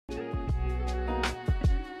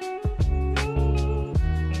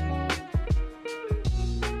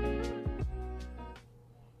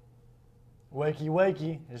Wakey,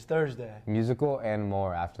 wakey, it's Thursday. Musical and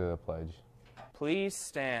more after the pledge. Please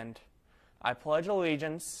stand. I pledge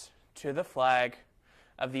allegiance to the flag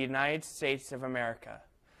of the United States of America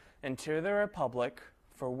and to the republic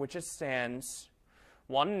for which it stands,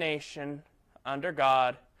 one nation, under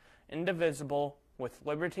God, indivisible, with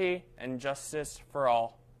liberty and justice for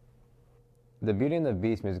all. The Beauty and the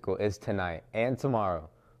Beast musical is tonight and tomorrow.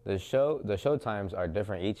 The show times are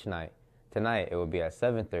different each night. Tonight it will be at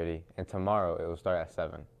 7:30 and tomorrow it will start at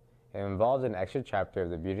 7. It involves an extra chapter of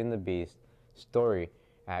the Beauty and the Beast story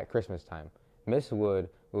at Christmas time. Miss Wood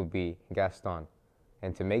will be Gaston,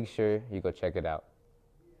 and to make sure you go check it out.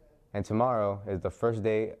 And tomorrow is the first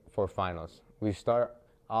day for finals. We start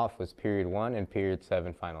off with period 1 and period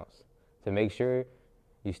 7 finals. To make sure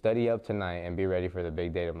you study up tonight and be ready for the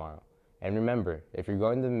big day tomorrow. And remember, if you're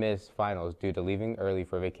going to miss finals due to leaving early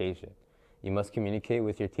for vacation, you must communicate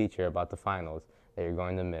with your teacher about the finals that you're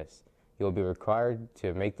going to miss. You'll be required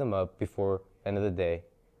to make them up before the end of the day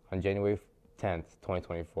on January 10th,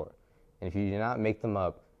 2024. And if you do not make them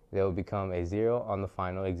up, they will become a 0 on the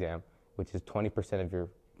final exam, which is 20% of your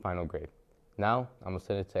final grade. Now, I'm going to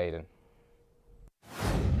send it to Aiden.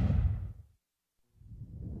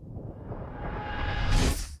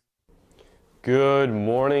 Good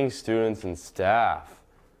morning, students and staff.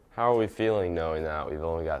 How are we feeling knowing that we've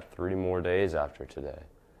only got 3 more days after today?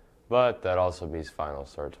 But that also means finals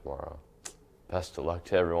start tomorrow. Best of luck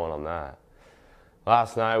to everyone on that.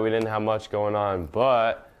 Last night we didn't have much going on,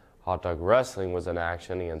 but hot dog wrestling was in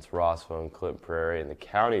action against Rossville and Clinton Prairie in the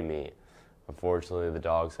county meet. Unfortunately, the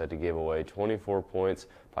Dogs had to give away 24 points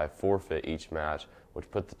by forfeit each match,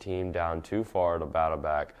 which put the team down too far to battle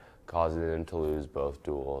back, causing them to lose both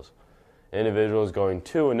duels. Individuals going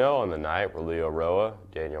 2-0 on the night were Leo Roa,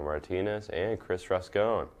 Daniel Martinez, and Chris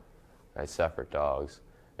Rascone. Nice effort, Dogs.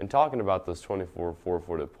 And talking about those 24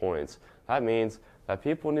 four-footed points, that means that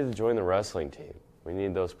people need to join the wrestling team. We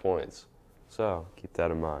need those points. So keep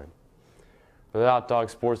that in mind. For the hot dog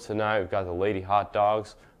sports tonight, we've got the Lady Hot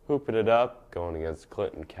Dogs hooping it up, going against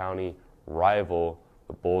Clinton County rival,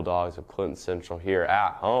 the Bulldogs of Clinton Central here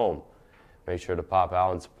at home. Make sure to pop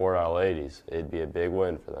out and support our ladies. It'd be a big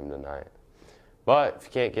win for them tonight. But if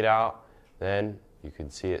you can't get out, then you can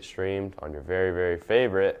see it streamed on your very, very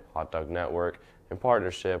favorite Hot Dog Network in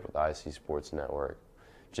partnership with IC Sports Network.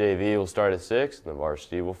 JV will start at 6 and the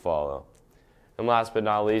varsity will follow. And last but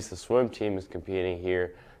not least, the swim team is competing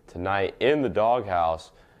here tonight in the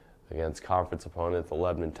Doghouse against conference opponent the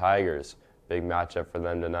Lebanon Tigers. Big matchup for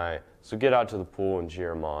them tonight. So get out to the pool and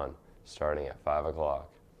cheer them on, starting at 5 o'clock.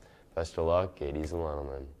 Best of luck, ladies and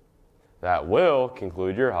gentlemen. That will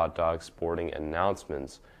conclude your hot dog sporting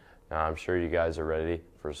announcements. Now I'm sure you guys are ready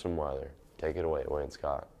for some weather. Take it away, Wayne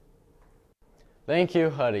Scott. Thank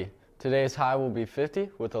you, Huddy. Today's high will be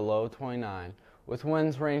 50 with a low 29, with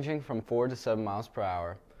winds ranging from 4 to 7 miles per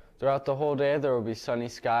hour. Throughout the whole day, there will be sunny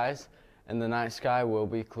skies, and the night sky will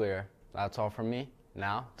be clear. That's all from me.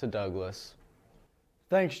 Now to Douglas.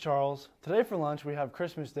 Thanks, Charles. Today for lunch, we have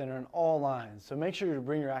Christmas dinner in all lines, so make sure to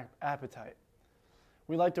bring your appetite.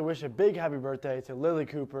 We'd like to wish a big happy birthday to Lily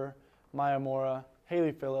Cooper, Maya Mora,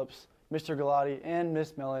 Haley Phillips, Mr. Galati, and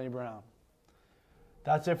Miss Melanie Brown.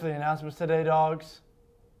 That's it for the announcements today, Dogs.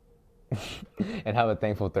 And have a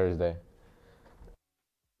thankful Thursday.